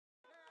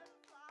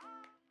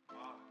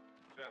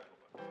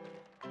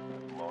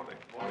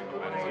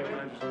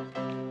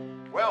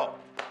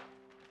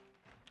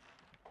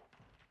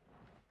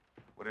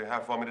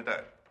have for me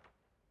today?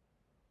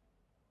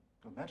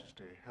 Your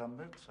Majesty, Herr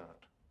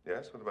Mozart.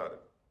 Yes, what about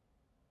it?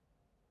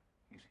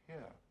 He's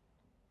here.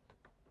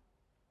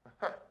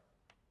 Huh.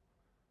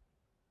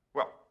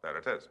 Well, there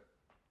it is.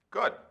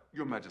 Good.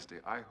 Your Majesty,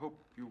 I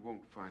hope you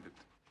won't find it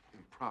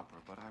improper,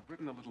 but I've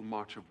written a little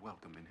march of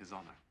welcome in his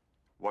honor.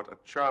 What a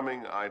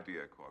charming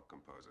idea, court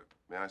composer.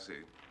 May I see?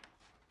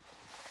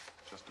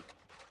 Just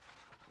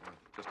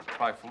a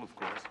trifle, of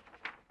course.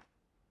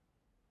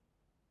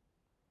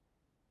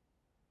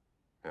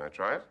 May I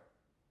try it?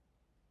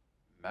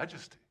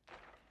 Majesty.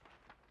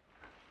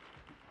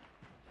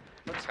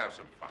 Let's have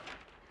some fun.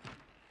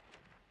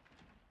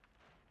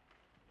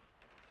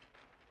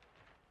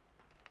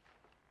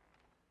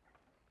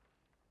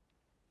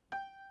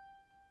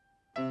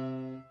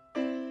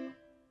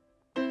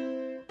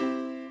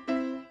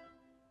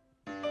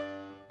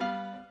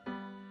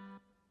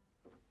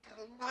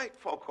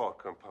 Delightful court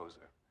composer.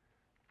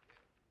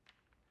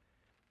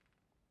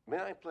 May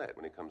I play it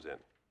when he comes in?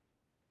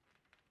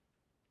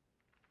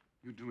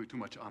 You do me too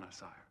much honor,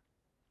 sire.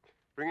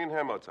 Bring in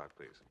Herr Mozart,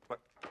 please.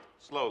 But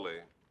slowly,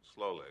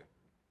 slowly.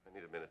 I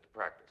need a minute to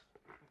practice.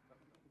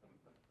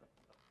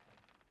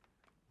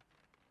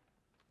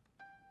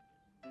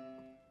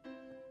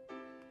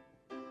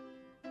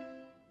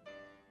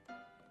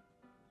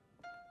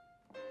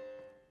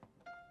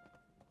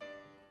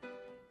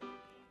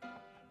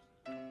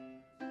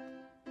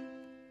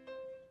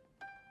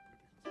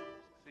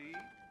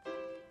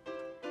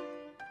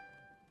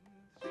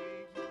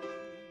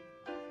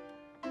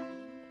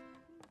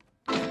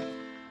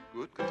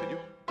 Good, continue.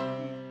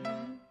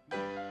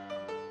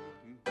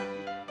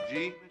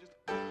 G.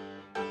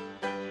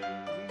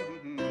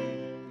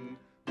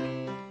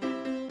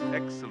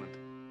 Excellent.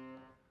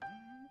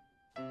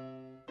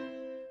 Very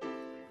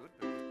good.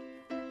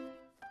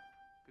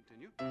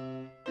 Continue.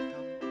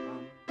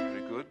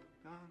 Very good.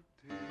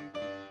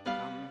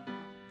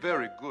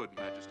 Very good,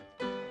 Majesty.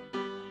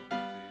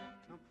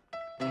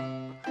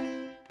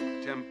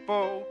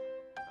 Tempo.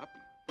 Up.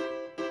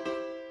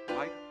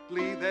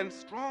 Lightly, then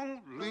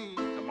strongly.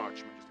 The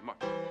march, Majesty,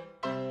 march.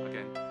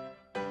 Again.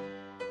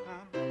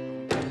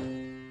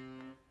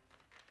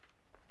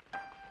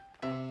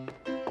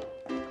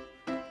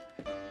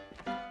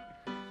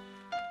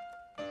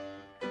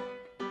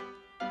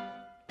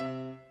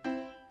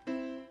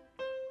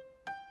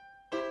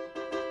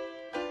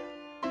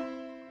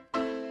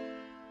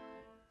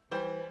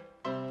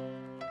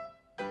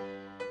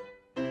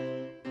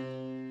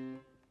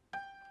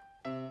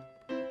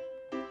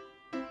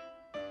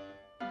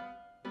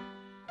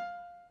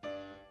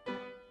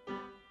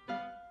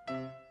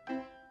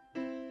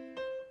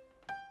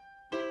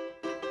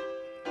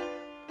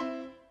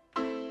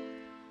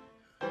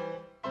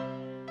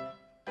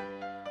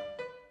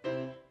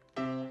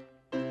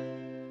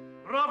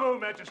 Bravo,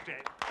 Majesty.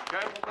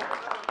 Gentlemen,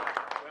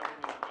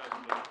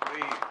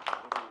 please, a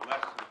little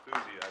less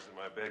enthusiasm,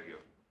 I beg you.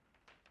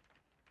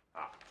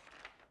 Ah,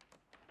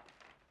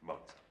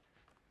 Mozart.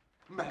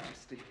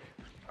 Majesty.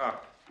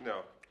 Ah,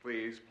 no,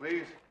 please,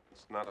 please.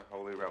 It's not a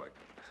holy relic.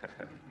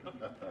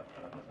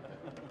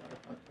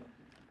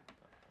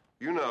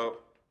 You know,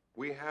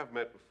 we have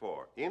met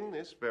before, in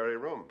this very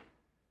room.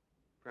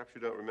 Perhaps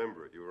you don't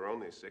remember it. You were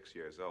only 6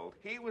 years old.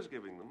 He was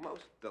giving the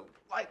most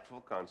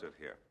delightful concert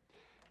here.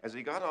 As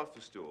he got off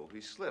the stool,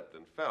 he slipped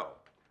and fell.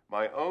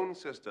 My own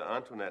sister,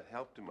 Antoinette,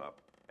 helped him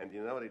up. And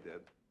you know what he did?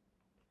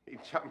 He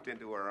jumped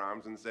into her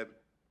arms and said,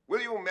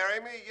 "Will you marry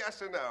me,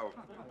 yes or no?"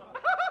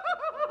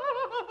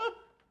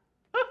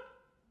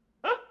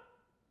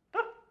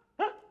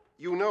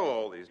 You know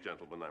all these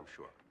gentlemen, I'm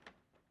sure.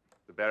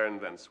 The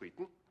Baron Van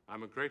Swieten.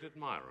 I'm a great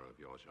admirer of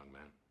yours, young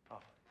man. Oh,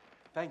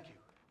 thank you.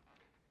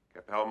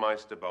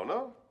 Kapellmeister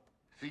Bono.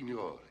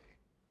 Signore.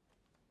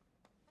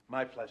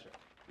 My pleasure.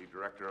 The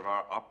director of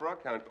our opera,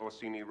 Count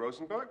Orsini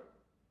Rosenberg.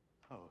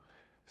 Oh,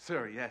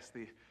 sir, yes,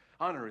 the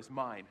honor is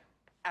mine.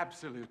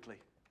 Absolutely.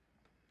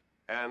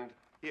 And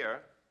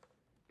here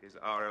is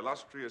our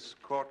illustrious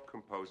court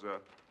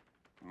composer,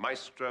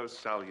 Maestro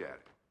Salieri.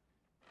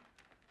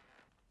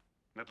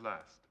 At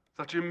last.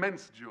 Such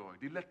immense joy.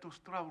 Diletto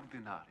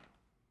straordinario.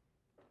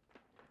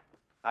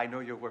 I know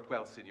your work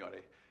well,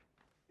 signore.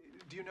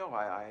 Do you know,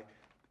 I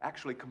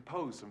actually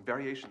composed some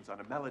variations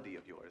on a melody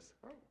of yours.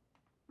 Oh,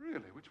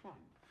 really? Which one?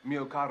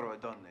 Mio caro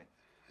Adonne.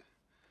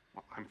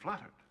 Well, I'm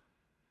flattered.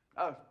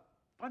 A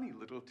funny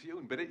little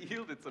tune, but it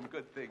yielded some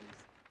good things.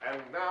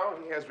 And now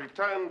he has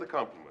returned the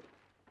compliment.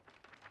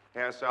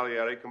 Herr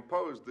Salieri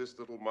composed this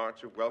little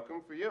march of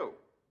welcome for you.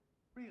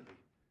 Really?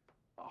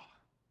 Oh,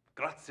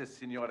 grazie,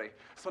 signore.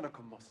 Sono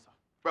commosso.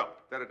 Well,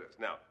 there it is.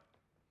 Now,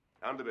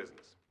 down to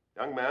business.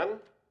 Young man,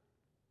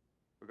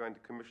 we're going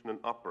to commission an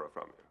opera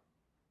from you.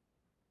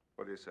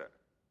 What do you say?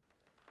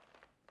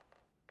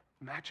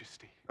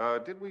 Majesty.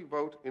 Did we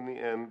vote in the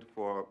end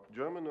for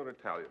German or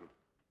Italian?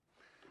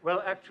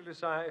 Well, actually,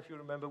 sire, if you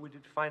remember, we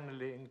did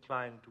finally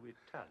incline to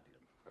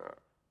Italian.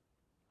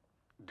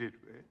 Did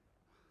we?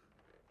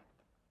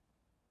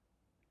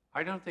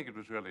 I don't think it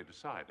was really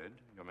decided,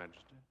 Your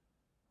Majesty.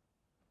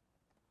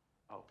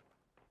 Oh,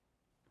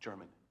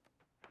 German.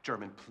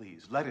 German,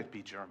 please. Let it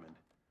be German.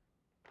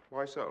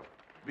 Why so?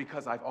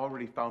 Because I've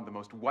already found the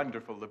most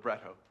wonderful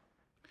libretto.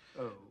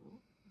 Oh.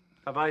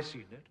 Have I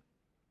seen it?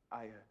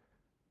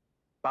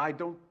 I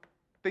don't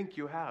think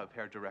you have,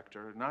 Herr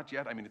Director. Not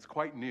yet. I mean, it's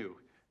quite new.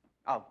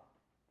 I'll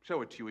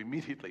show it to you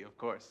immediately, of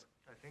course.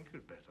 I think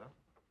you'd better.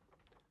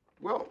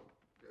 Well,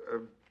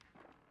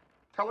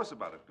 tell us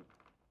about it.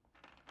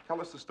 Tell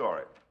us the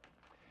story.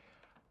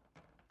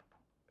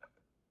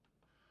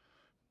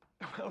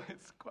 Well,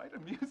 it's quite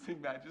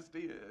amusing,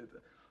 Majesty.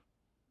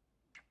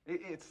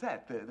 It's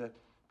set.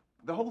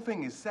 The whole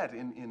thing is set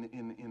in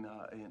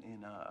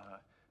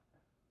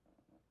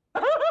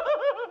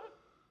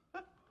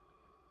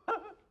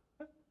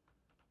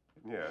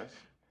Yes.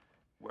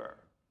 Where?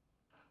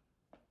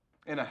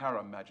 in a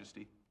harem,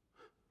 Majesty.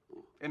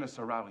 In a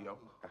seraglio.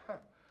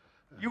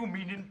 You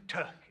mean in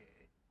Turkey?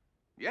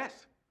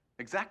 Yes,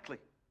 exactly.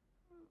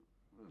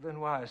 Then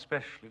why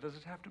especially does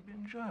it have to be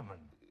in German?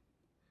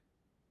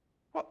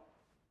 Well,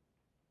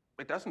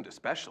 it doesn't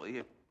especially.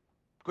 It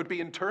could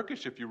be in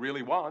Turkish if you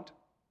really want.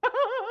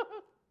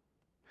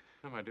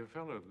 No, my dear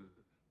fellow,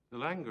 the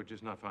language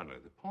is not finally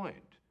the point.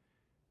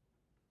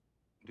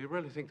 Do you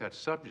really think that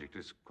subject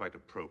is quite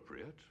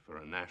appropriate for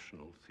a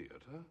national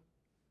theater?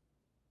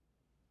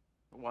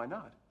 Why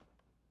not?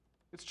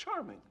 It's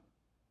charming.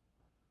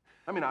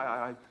 I mean,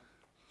 I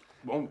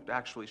won't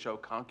actually show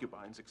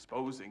concubines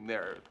exposing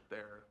their...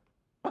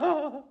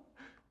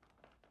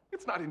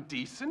 It's not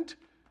indecent.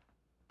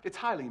 It's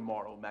highly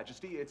moral,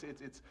 Majesty.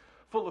 It's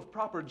full of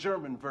proper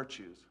German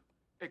virtues.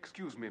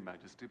 Excuse me,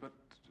 Majesty, but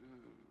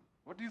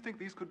what do you think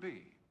these could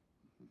be?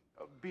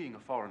 Being a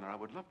foreigner, I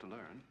would love to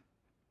learn.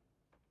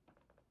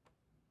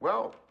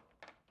 Well,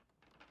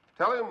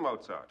 tell him,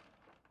 Mozart.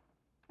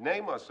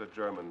 Name us a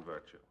German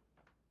virtue.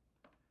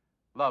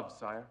 Love,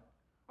 sire.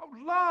 Oh,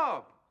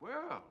 love!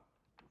 Well,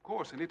 of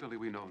course, in Italy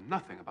we know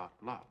nothing about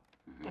love.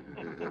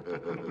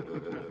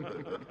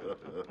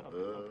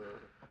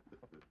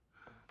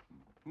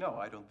 No,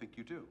 I don't think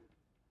you do.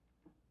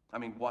 I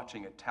mean,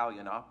 watching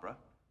Italian opera.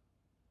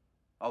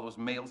 All those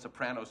male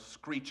sopranos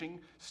screeching,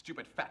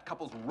 stupid fat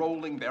couples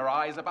rolling their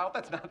eyes about.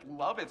 That's not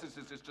love. It's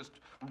just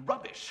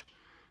rubbish.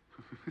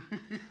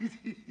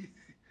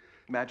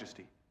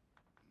 Majesty,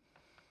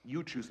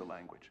 you choose the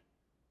language.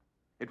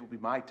 It will be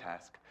my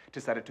task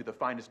to set it to the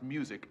finest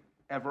music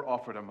ever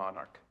offered a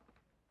monarch.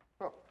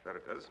 Oh, that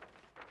it does.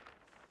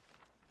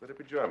 Let it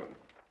be German.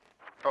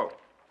 Oh.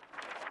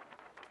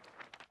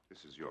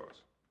 This is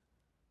yours.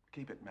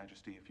 Keep it,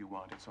 Majesty, if you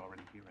want. It's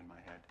already here in my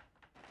head.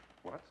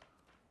 What?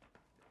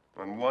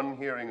 On one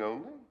hearing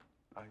only?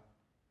 I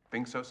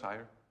think so,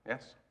 sire.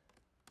 Yes.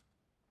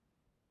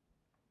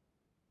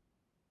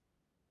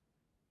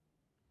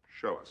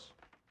 Show us.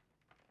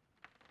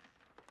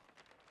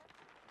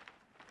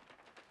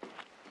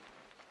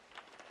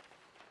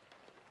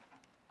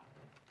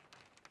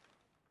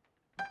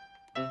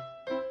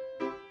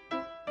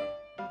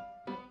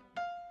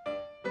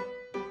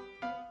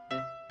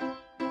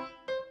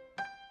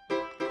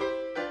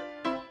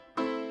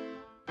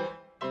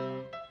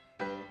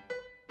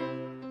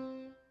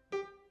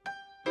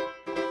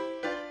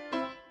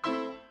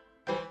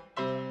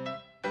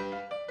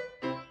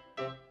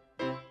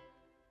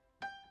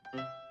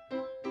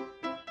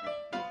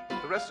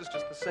 The rest is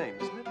just the same,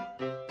 isn't it?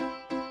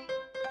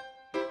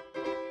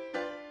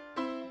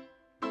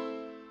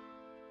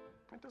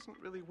 It doesn't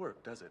really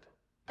work, does it?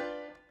 Did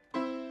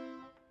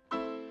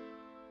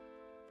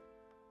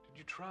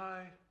you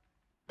try?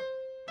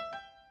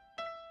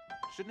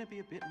 Shouldn't it be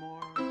a bit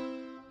more?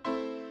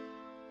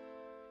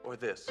 Or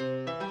this?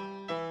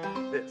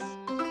 This?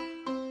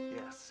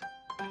 Yes.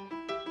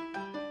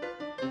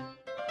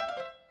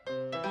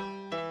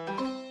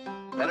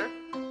 Better?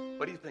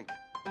 What do you think?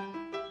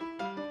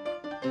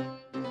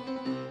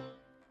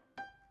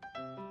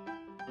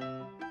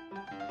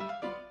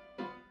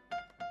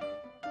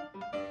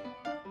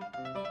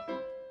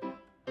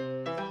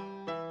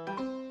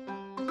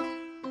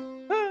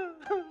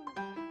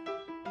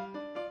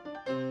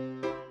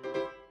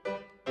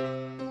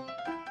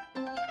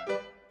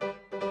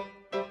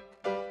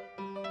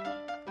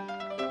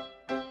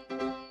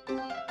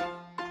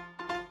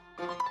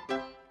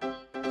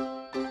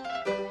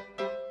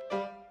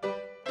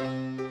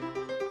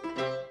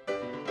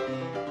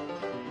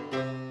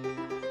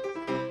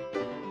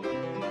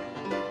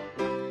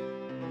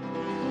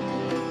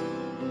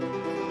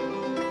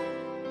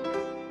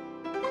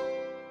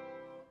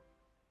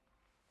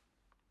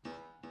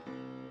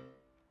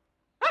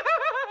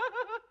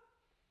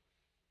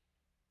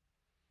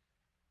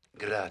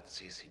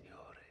 Grazie, signore.